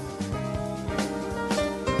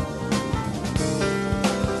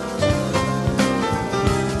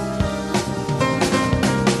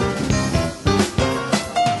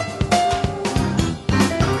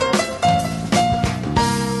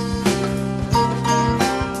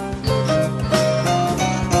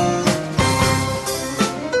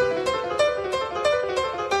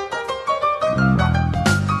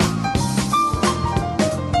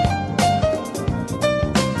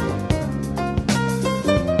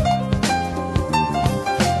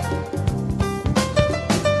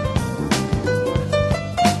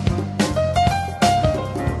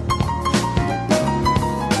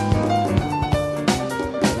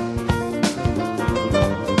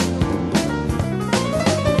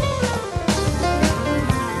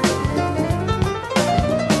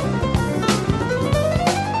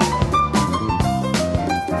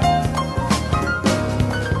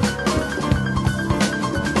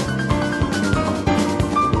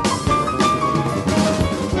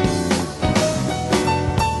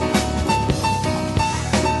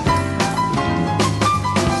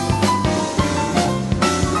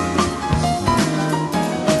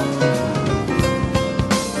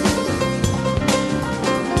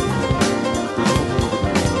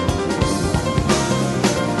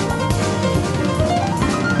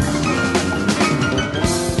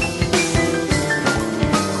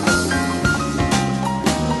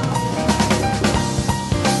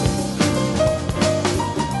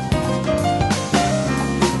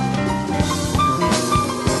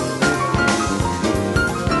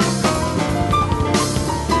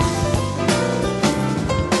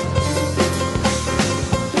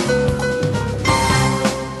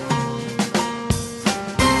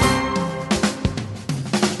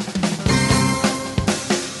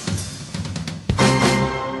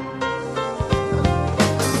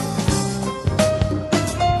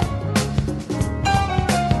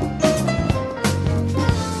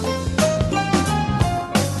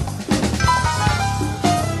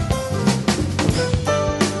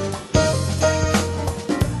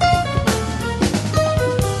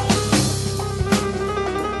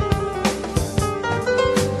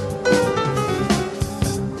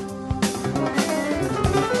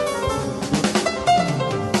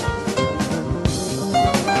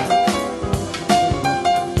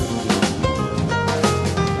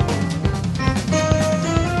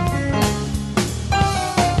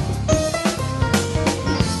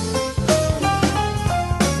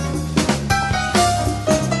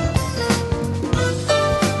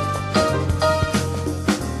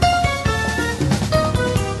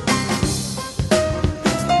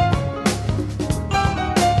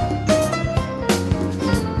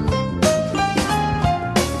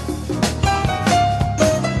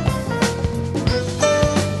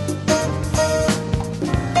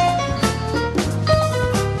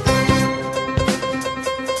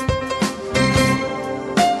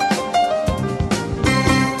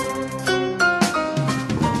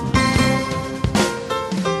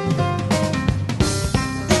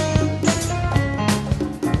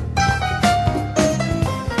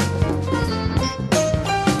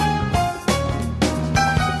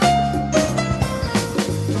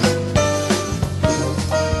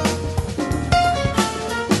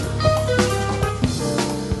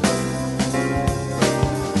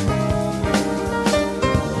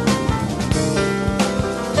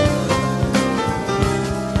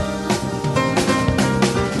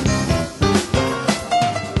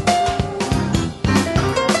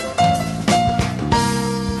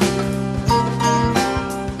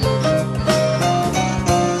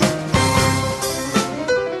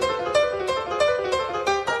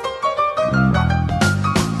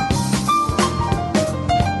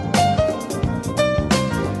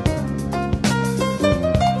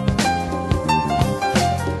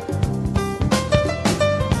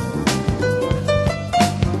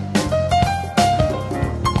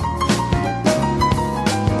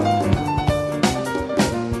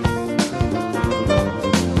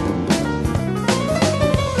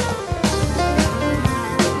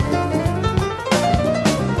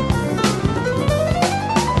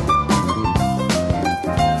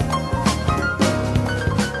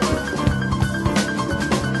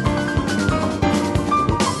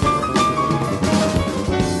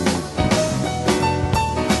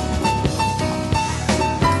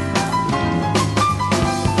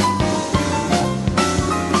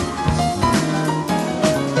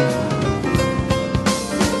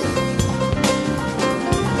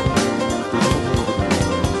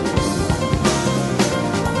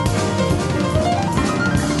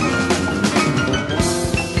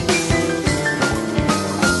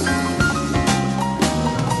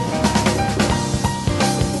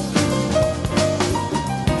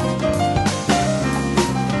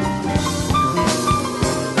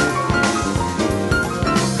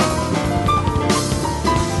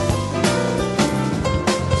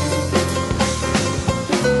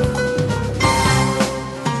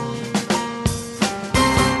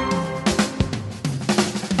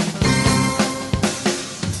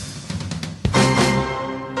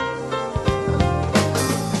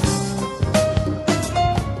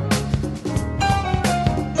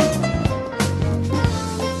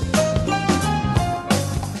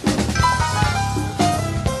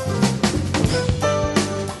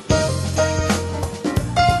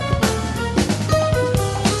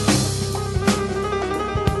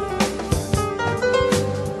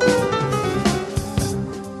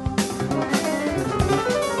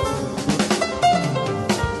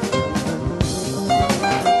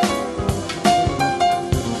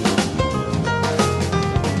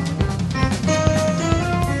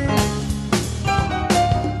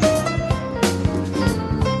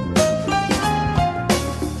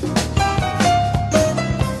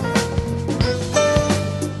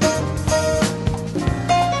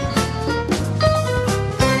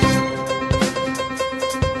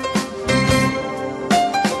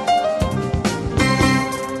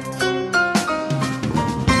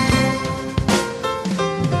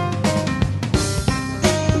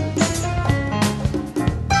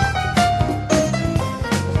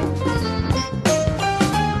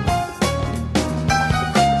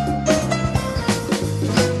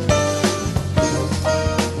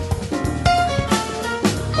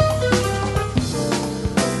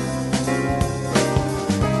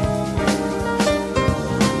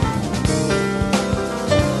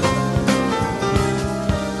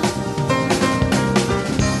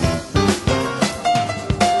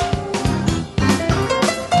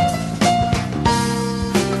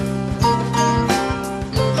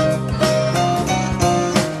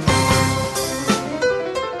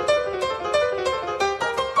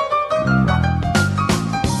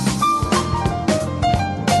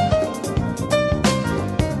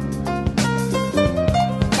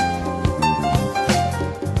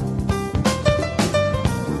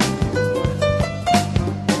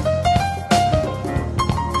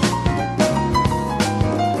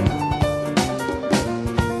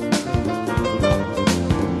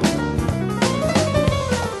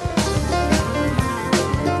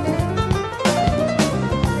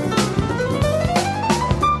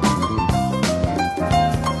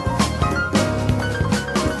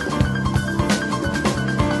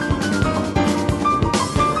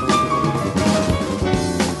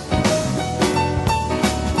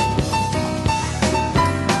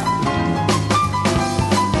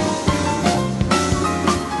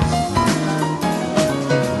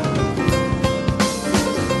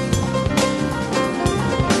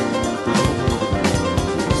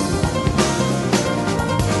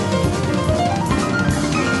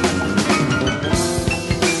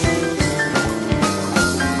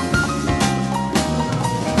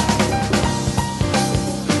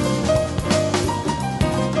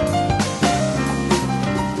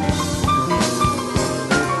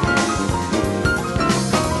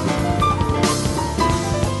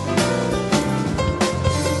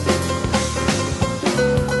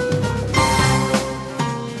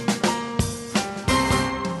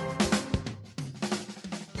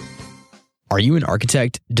 Are you an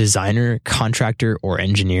architect, designer, contractor, or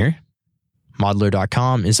engineer?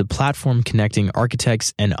 Modeler.com is a platform connecting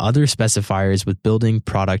architects and other specifiers with building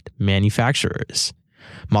product manufacturers.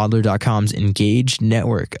 Modeler.com's engaged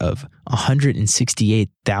network of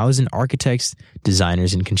 168,000 architects,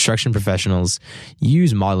 designers, and construction professionals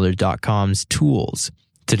use Modeler.com's tools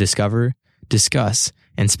to discover, discuss,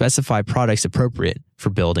 and specify products appropriate for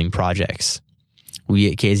building projects. We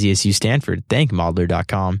at KZSU Stanford thank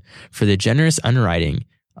Modeler.com for the generous underwriting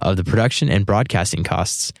of the production and broadcasting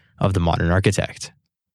costs of The Modern Architect.